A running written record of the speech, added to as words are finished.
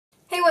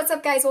What's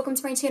up guys, welcome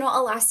to my channel,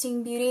 A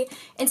Lasting Beauty.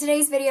 In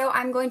today's video,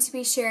 I'm going to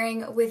be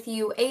sharing with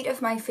you 8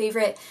 of my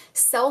favorite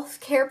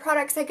self-care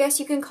products, I guess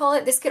you can call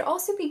it. This could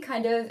also be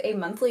kind of a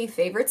monthly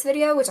favorites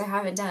video, which I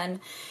haven't done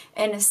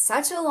in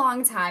such a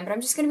long time, but I'm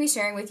just going to be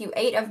sharing with you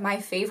 8 of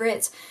my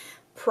favorite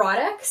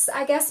products.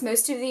 I guess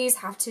most of these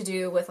have to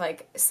do with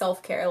like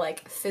self-care,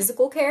 like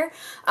physical care,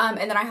 and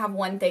then I have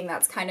one thing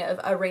that's kind of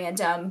a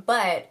random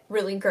but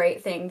really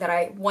great thing that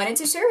I wanted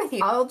to share with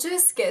you. I'll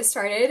just get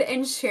started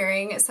in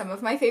sharing some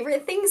of my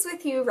favorite things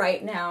with you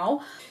right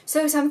now.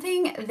 So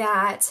something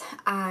that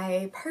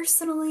I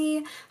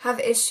personally have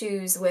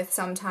issues with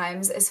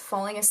sometimes is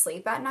falling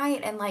asleep at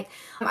night, and like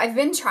I've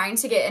been trying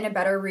to get in a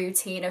better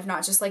routine of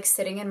not just like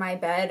sitting in my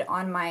bed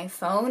on my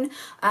phone,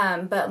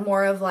 but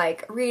more of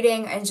like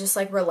reading and just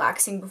like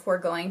relaxing before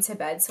going to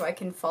bed so I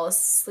can fall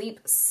asleep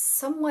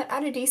somewhat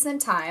at a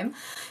decent time.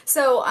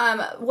 So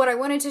what I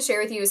wanted to share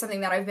with you is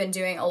something that I've been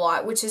doing a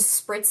lot, which is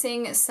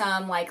spritzing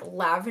some like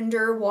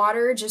lavender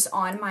water just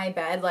on my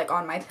bed, like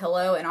on my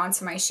pillow and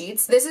onto my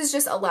sheets. This is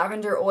just a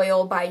lavender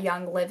oil by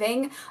Young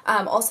Living.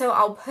 Also,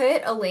 I'll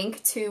put a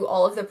link to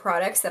all of the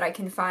products that I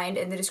can find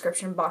in the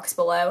description box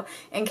below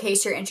in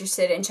case you're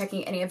interested in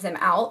checking any of them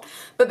out.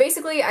 But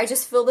basically, I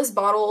just fill this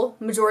bottle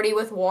majority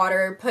with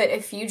water, put a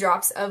few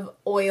drops of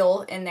oil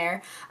in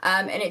there,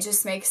 and it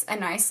just makes a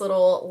nice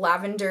little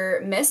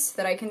lavender mist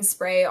that I can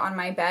spray on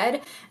my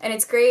bed, and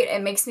it's great.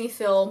 It makes me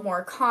feel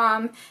more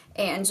calm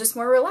and just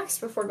more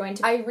relaxed before going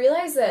to bed. I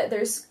realize that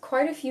there's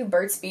quite a few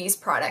Burt's Bees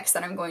products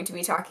that I'm going to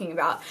be talking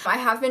about. I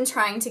have been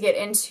trying to get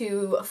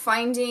into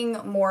finding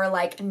more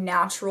like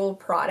natural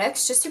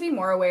products just to be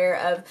more aware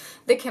of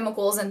the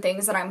chemicals and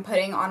things that I'm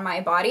putting on my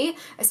body,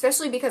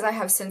 especially because I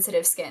have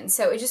sensitive skin.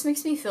 So it just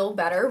makes me feel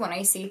better when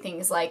I see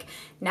things like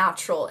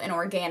natural and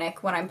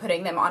organic when I'm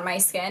putting them on my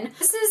skin.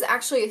 This is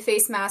actually a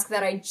face mask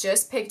that I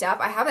just picked up.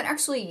 I haven't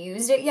actually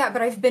used it yet,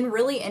 but I've been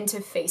really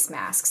into face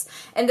masks.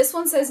 And this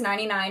one says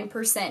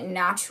 99%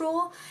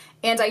 natural,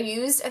 and I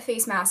used a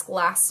face mask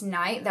last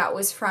night that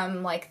was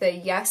from like the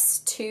Yes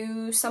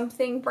to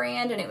something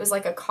brand, and it was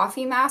like a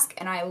coffee mask,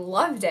 and I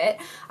loved it.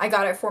 I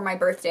got it for my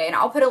birthday, and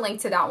I'll put a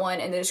link to that one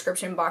in the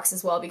description box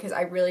as well because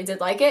I really did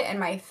like it, and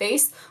my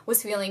face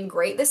was feeling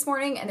great this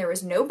morning and there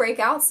was no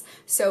breakouts,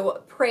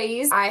 so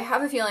praise. I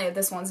have a feeling that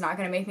this one's not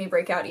going to make me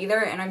break out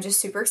either, and I'm just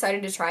super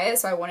excited to try it,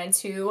 so I wanted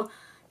to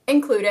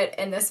include it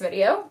in this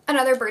video.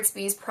 Another Burt's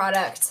Bees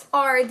product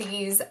are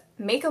these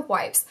makeup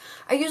wipes.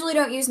 I usually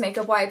don't use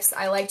makeup wipes.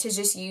 I like to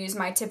just use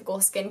my typical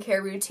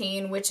skincare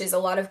routine, which is a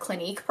lot of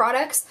Clinique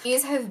products.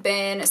 These have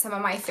been some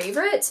of my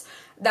favorites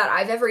that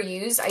I've ever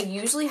used. I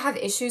usually have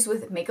issues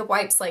with makeup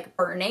wipes like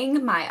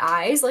burning my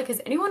eyes. Like,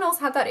 has anyone else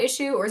had that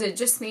issue, or is it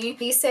just me?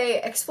 These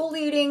say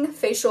exfoliating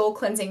facial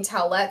cleansing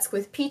towelettes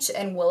with peach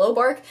and willow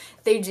bark.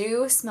 They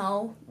do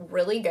smell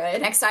really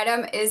good. Next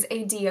item is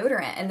a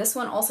deodorant, and this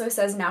one also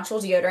says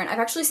natural deodorant. I've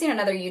actually seen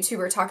another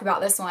YouTuber talk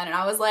about this one, and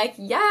I was like,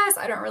 yes,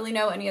 I don't really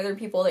know any other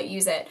people that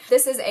use it.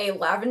 This is a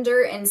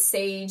lavender and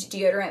sage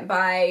deodorant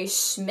by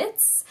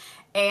Schmidt's,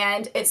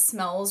 and it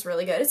smells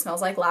really good. It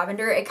smells like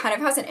lavender. It kind of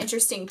has an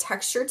interesting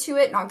texture to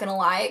it, not gonna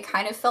lie. It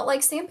kind of felt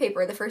like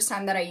sandpaper the first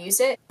time that I used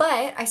it,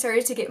 but I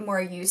started to get more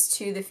used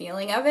to the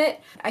feeling of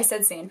it. I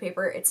said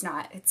sandpaper, it's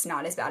not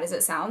as bad as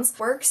it sounds.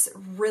 Works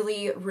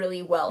really,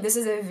 really well. This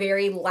is a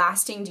very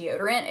lasting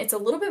deodorant. It's a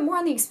little bit more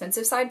on the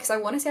expensive side because I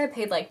want to say I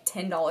paid like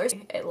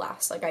 $10. It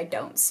lasts, like I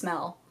don't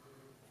smell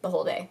the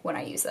whole day when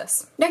I use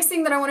this. Next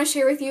thing that I want to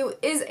share with you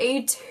is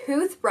a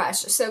toothbrush.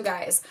 So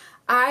guys,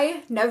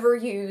 I never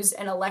used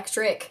an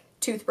electric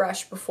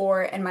toothbrush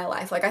before in my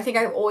life. Like, I think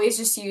I've always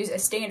just used a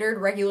standard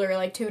regular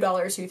like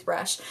 $2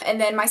 toothbrush.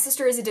 And then my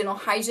sister is a dental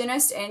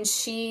hygienist, and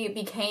she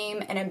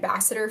became an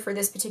ambassador for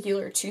this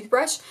particular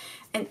toothbrush,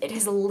 and it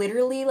has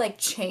literally like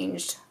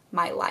changed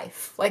my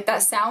life. Like,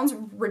 that sounds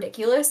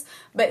ridiculous,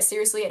 but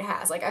seriously it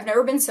has. Like, I've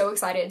never been so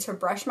excited to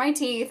brush my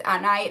teeth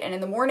at night and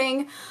in the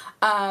morning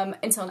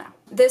until now.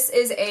 This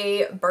is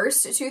a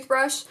burst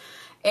toothbrush,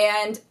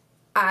 and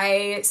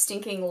I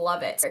stinking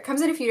love it. It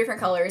comes in a few different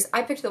colors.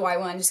 I picked the white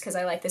one just because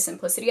I like the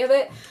simplicity of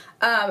it.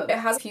 It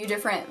has a few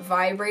different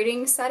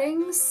vibrating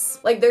settings.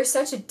 Like, there's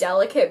such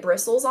delicate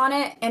bristles on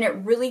it, and it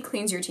really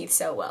cleans your teeth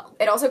so well.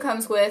 It also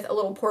comes with a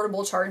little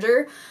portable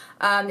charger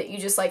that you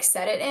just like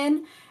set it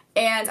in.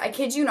 And I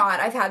kid you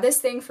not, I've had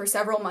this thing for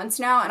several months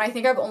now, and I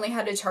think I've only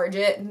had to charge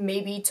it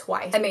maybe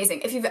twice.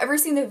 Amazing. If you've ever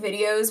seen the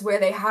videos where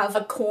they have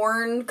a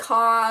corn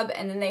cob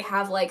and then they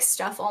have like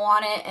stuff all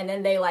on it and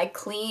then they like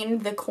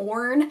clean the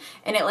corn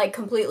and it like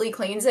completely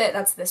cleans it,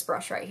 that's this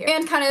brush right here.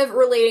 And kind of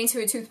relating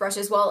to a toothbrush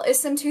as well is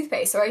some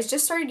toothpaste. So I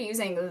just started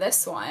using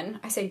this one.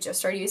 I say just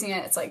started using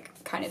it, it's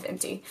like kind of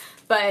empty.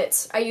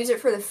 But I used it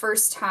for the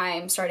first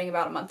time starting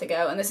about a month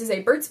ago, and this is a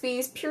Burt's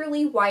Bees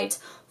Purely White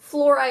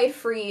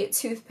fluoride-free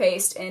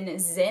toothpaste in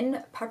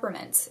Zen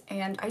Peppermint,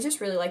 and I just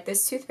really like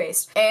this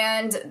toothpaste.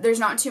 And there's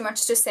not too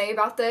much to say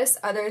about this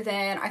other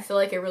than I feel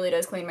like it really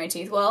does clean my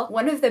teeth well.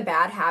 One of the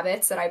bad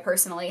habits that I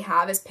personally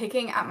have is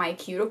picking at my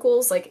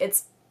cuticles. Like,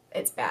 it's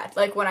it's bad.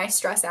 Like when I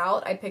stress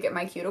out, I pick at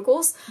my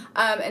cuticles,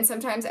 and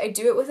sometimes I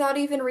do it without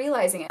even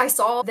realizing it. I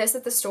saw this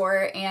at the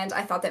store and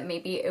I thought that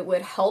maybe it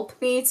would help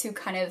me to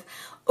kind of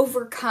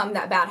overcome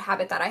that bad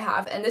habit that I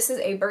have. And this is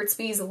a Burt's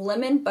Bees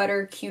Lemon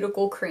Butter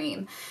Cuticle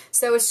Cream.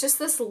 So it's just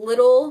this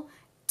little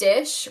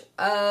dish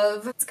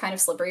of, it's kind of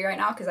slippery right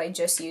now because I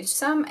just used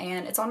some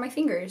and it's on my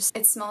fingers.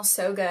 It smells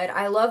so good.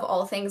 I love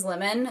all things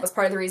lemon. That's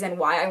part of the reason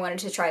why I wanted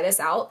to try this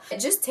out.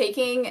 Just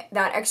taking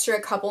that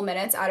extra couple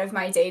minutes out of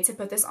my day to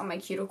put this on my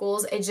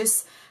cuticles, it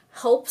just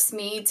helps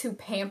me to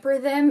pamper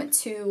them,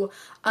 to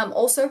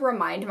also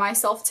remind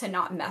myself to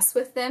not mess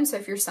with them. So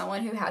if you're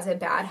someone who has a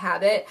bad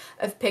habit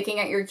of picking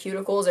at your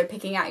cuticles or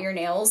picking at your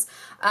nails,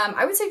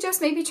 I would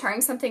suggest maybe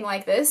trying something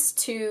like this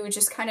to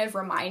just kind of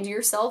remind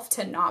yourself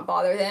to not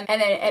bother them,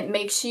 and then it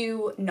makes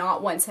you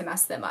not want to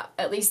mess them up.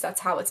 At least that's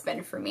how it's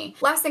been for me.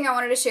 Last thing I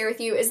wanted to share with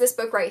you is this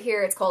book right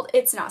here. It's called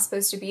It's Not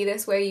Supposed to Be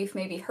This Way. You've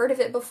maybe heard of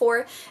it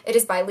before. It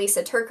is by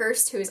Lisa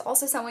TerKeurst, who is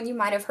also someone you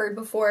might have heard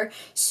before.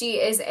 She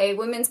is a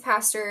women's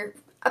pastor,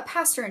 a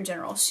pastor in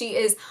general. She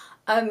is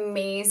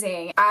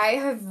amazing. I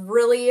have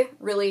really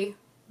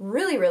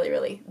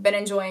been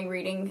enjoying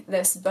reading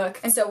this book.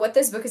 And so what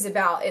this book is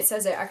about, it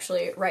says it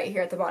actually right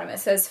here at the bottom. It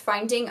says,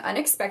 finding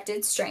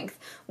unexpected strength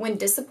when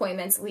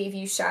disappointments leave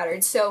you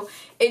shattered. So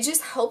it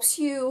just helps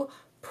you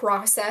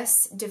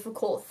process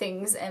difficult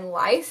things in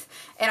life.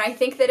 And I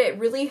think that it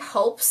really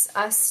helps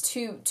us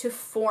to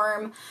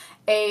form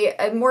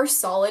a more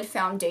solid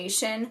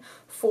foundation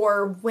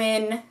for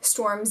when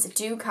storms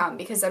do come,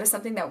 because that is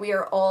something that we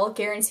are all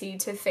guaranteed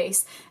to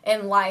face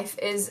in life,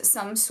 is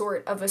some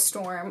sort of a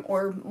storm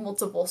or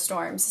multiple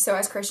storms. So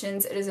as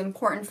Christians, it is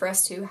important for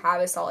us to have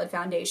a solid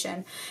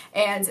foundation,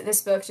 and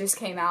this book just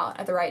came out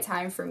at the right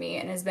time for me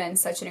and has been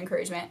such an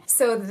encouragement.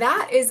 So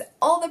that is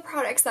all the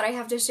products that I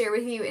have to share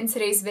with you in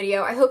today's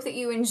video. I hope that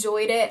you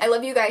enjoyed it. I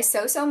love you guys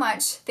so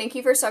much. Thank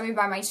you for stopping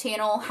by my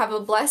channel. Have a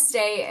blessed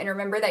day, and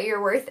remember that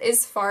your worth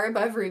is far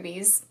above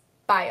rubies.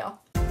 Bye,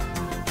 y'all.